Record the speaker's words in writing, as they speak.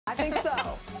think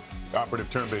so. Operative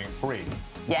term being free.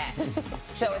 Yes.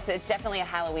 So it's definitely a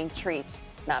Halloween treat,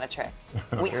 not a trick.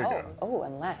 We There you hope. go. Oh,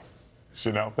 unless.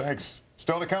 Chanel, thanks.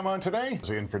 Still to come on today.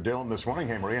 In for Dylan this morning.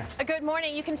 Hey, Maria. Good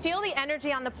morning. You can feel the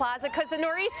energy on the plaza because the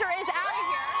nor'easter is out of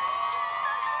here.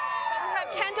 But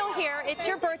we have Kendall here. It's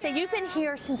your birthday. You've been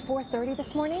here since 4:30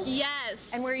 this morning?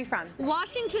 Yes. And where are you from?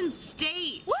 Washington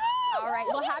State. Woo! All right.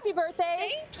 Well, happy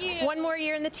birthday. Thank you. One more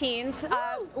year in the teens.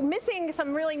 Missing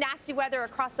some really nasty weather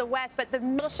across the West, but the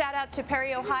little shout out to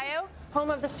Perry, Ohio, home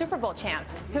of the Super Bowl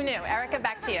champs. Who knew? Erica,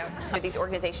 back to you. These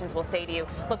organizations will say to you,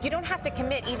 look, you don't have to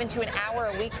commit even to an hour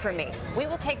a week from me. We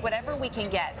will take whatever we can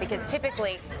get, because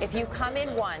typically if you come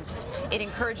in once, it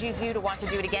encourages you to want to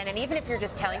do it again. And even if you're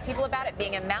just telling people about it,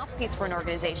 being a mouthpiece for an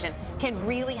organization can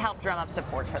really help drum up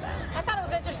support for them. I thought it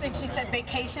was interesting. She said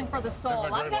vacation for the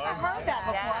soul. I've never heard that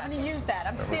before. Yeah. I'm going to use that.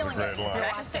 I'm stealing it. You're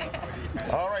watching.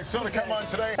 All right, still to come on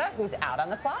today. So who's out on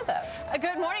the plaza?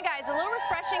 Good morning, guys. A little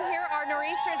refreshing here. Our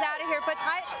nor'easter is out of here, but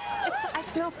I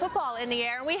smell football in the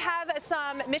air. And we have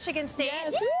some Michigan State.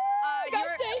 Yes.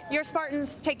 Your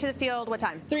Spartans take to the field what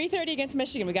time? 3:30 against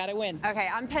Michigan. We got to win. Okay,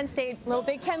 I'm Penn State. Little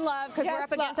Big Ten love because we're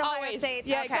up against Ohio always. State.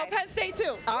 Yeah, okay. go Penn State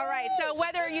too. All right. So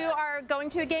whether you are going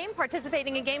to a game,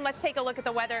 participating in a game, let's take a look at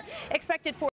the weather. Expected for